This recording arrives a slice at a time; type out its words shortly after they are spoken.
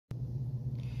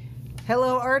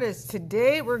Hello artists,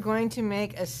 today we're going to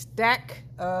make a stack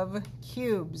of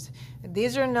cubes.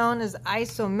 These are known as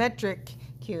isometric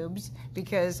cubes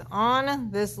because on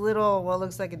this little, what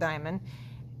looks like a diamond,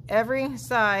 every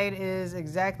side is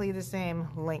exactly the same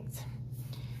length.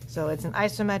 So it's an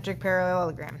isometric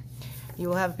parallelogram. You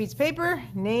will have a piece of paper,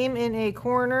 name in a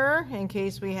corner in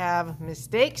case we have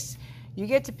mistakes. You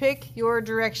get to pick your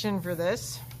direction for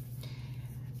this.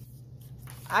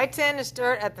 I tend to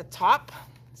start at the top.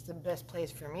 It's the best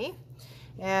place for me.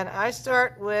 And I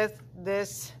start with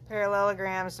this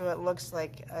parallelogram so it looks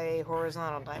like a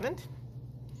horizontal diamond.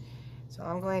 So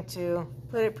I'm going to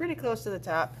put it pretty close to the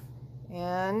top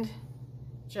and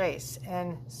trace.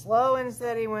 And slow and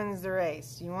steady wins the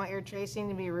race. You want your tracing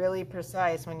to be really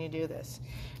precise when you do this.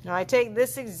 Now I take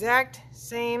this exact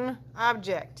same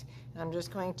object and I'm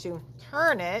just going to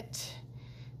turn it.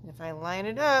 And if I line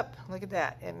it up, look at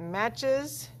that. It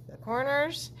matches the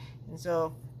corners. And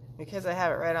so because I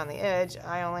have it right on the edge,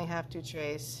 I only have to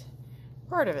trace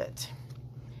part of it.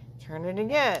 Turn it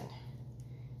again.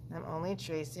 I'm only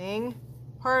tracing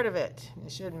part of it.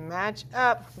 It should match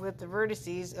up with the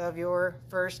vertices of your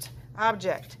first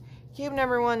object. Cube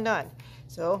number 1 done.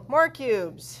 So more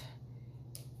cubes.